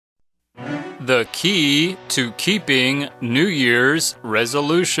The key to keeping New Year's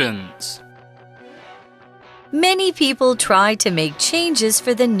resolutions. Many people try to make changes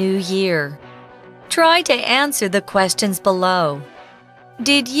for the new year. Try to answer the questions below.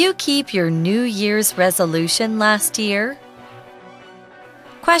 Did you keep your New Year's resolution last year?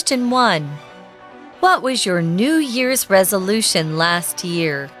 Question 1. What was your New Year's resolution last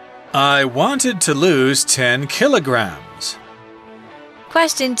year? I wanted to lose 10 kilograms.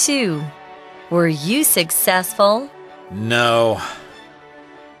 Question 2. Were you successful? No.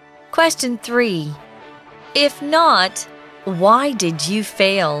 Question 3. If not, why did you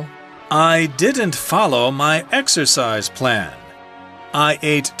fail? I didn't follow my exercise plan. I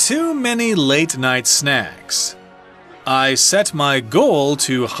ate too many late-night snacks. I set my goal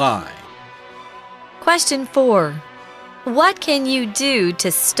too high. Question 4. What can you do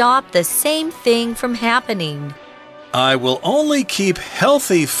to stop the same thing from happening? I will only keep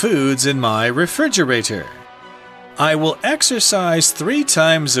healthy foods in my refrigerator. I will exercise 3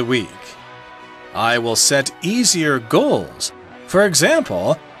 times a week. I will set easier goals. For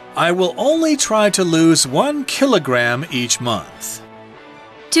example, I will only try to lose 1 kilogram each month.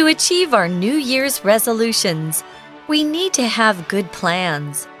 To achieve our New Year's resolutions, we need to have good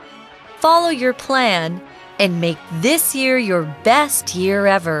plans. Follow your plan and make this year your best year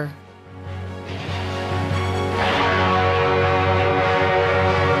ever.